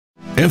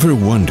Ever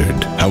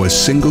wondered how a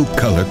single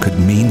color could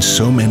mean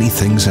so many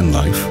things in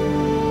life?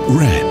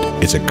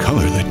 Red is a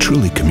color that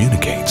truly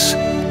communicates.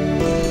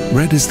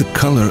 Red is the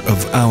color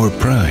of our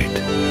pride.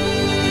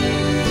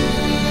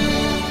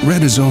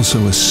 Red is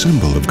also a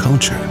symbol of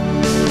culture.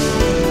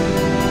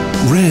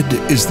 Red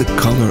is the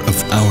color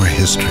of our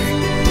history.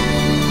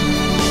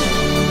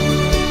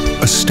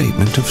 A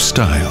statement of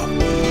style.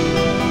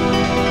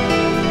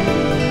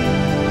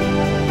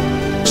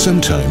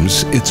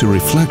 Sometimes it's a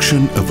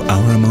reflection of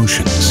our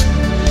emotions.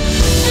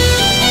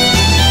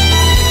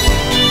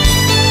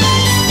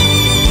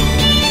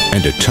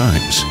 And at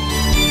times,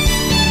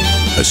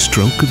 a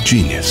stroke of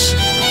genius.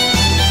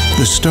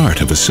 The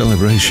start of a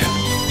celebration.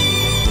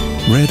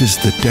 Red is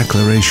the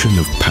declaration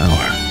of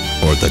power,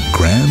 or the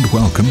grand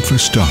welcome for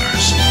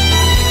stars.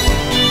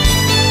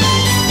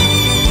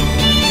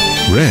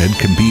 Red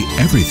can be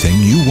everything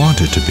you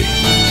want it to be.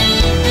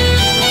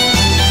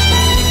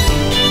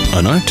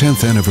 On our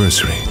 10th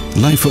anniversary,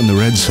 life on the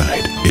red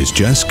side is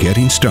just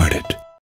getting started.